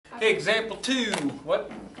Okay, example 2.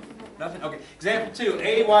 What? Nothing? Okay. Example 2.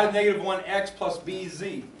 A y to the negative 1x plus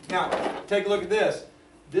bz. Now, take a look at this.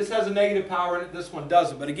 This has a negative power in it, this one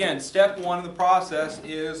doesn't. But again, step 1 in the process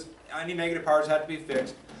is any negative powers have to be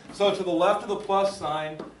fixed. So to the left of the plus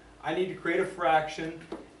sign, I need to create a fraction.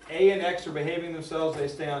 A and x are behaving themselves, they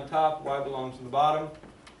stay on top, y belongs in the bottom.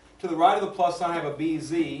 To the right of the plus sign, I have a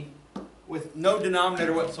bz with no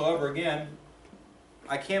denominator whatsoever. Again,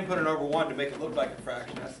 I can put an over 1 to make it look like a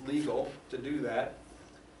fraction. That's legal to do that.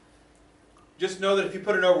 Just know that if you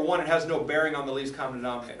put an over 1, it has no bearing on the least common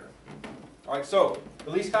denominator. All right, so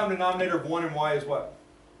the least common denominator of 1 and y is what?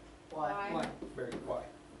 Y. Very good, y.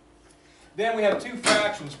 Then we have two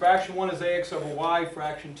fractions. Fraction 1 is ax over y.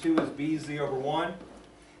 Fraction 2 is bz over 1.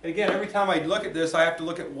 And again, every time I look at this, I have to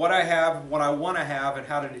look at what I have, what I want to have, and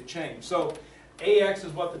how did it change. So ax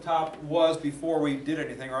is what the top was before we did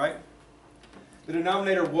anything, right? The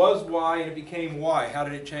denominator was y and it became y. How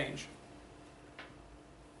did it change?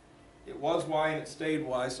 It was y and it stayed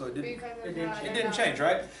y, so it didn't change,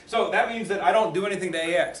 right? So that means that I don't do anything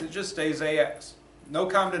to ax. It just stays ax. No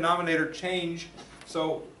common denominator change.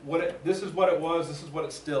 So this is what it was, this is what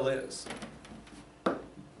it still is.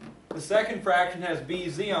 The second fraction has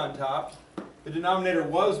bz on top. The denominator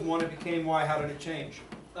was 1, it became y. How did it change?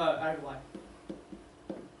 Add y.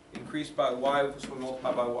 Increased by y, so we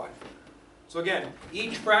multiply by y. So again,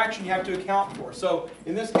 each fraction you have to account for. So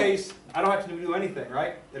in this case, I don't have to do anything,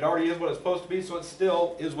 right? It already is what it's supposed to be, so it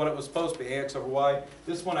still is what it was supposed to be, ax over y.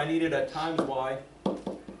 This one I needed at times y, so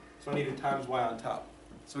I needed times y on top.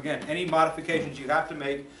 So again, any modifications you have to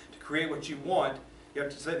make to create what you want, you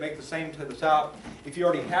have to make the same to the top. If you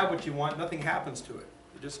already have what you want, nothing happens to it.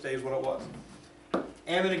 It just stays what it was.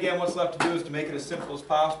 And then again, what's left to do is to make it as simple as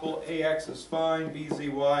possible. Ax is fine, bzy,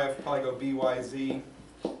 I probably go byz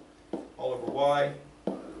all over y.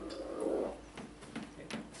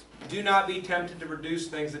 Do not be tempted to reduce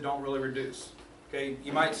things that don't really reduce. Okay,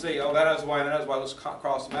 you might say, oh, that has a y and that has a y, let's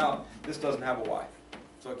cross them out. This doesn't have a y,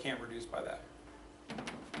 so it can't reduce by that.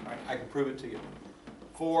 All right, I can prove it to you.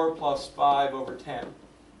 4 plus 5 over 10,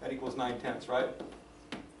 that equals 9/10, right?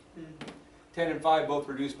 10 and 5 both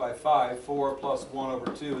reduce by 5. 4 plus 1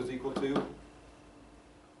 over 2 is equal to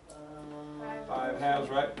 5 halves,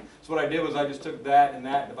 right? So what I did was I just took that and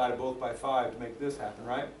divided both by 5 to make this happen,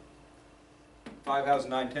 right? 5 halves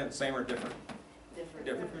and 9/10, same or different?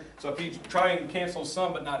 Different. So if you try and cancel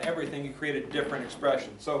some but not everything, you create a different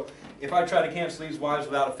expression. So if I try to cancel these y's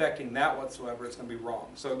without affecting that whatsoever, it's going to be wrong.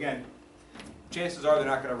 So again, chances are they're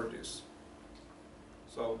not going to reduce.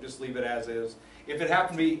 So just leave it as is. If it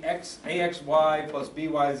happened to be axy plus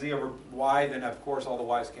byz over y, then of course all the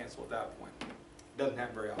y's cancel at that point. It doesn't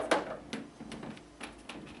happen very often.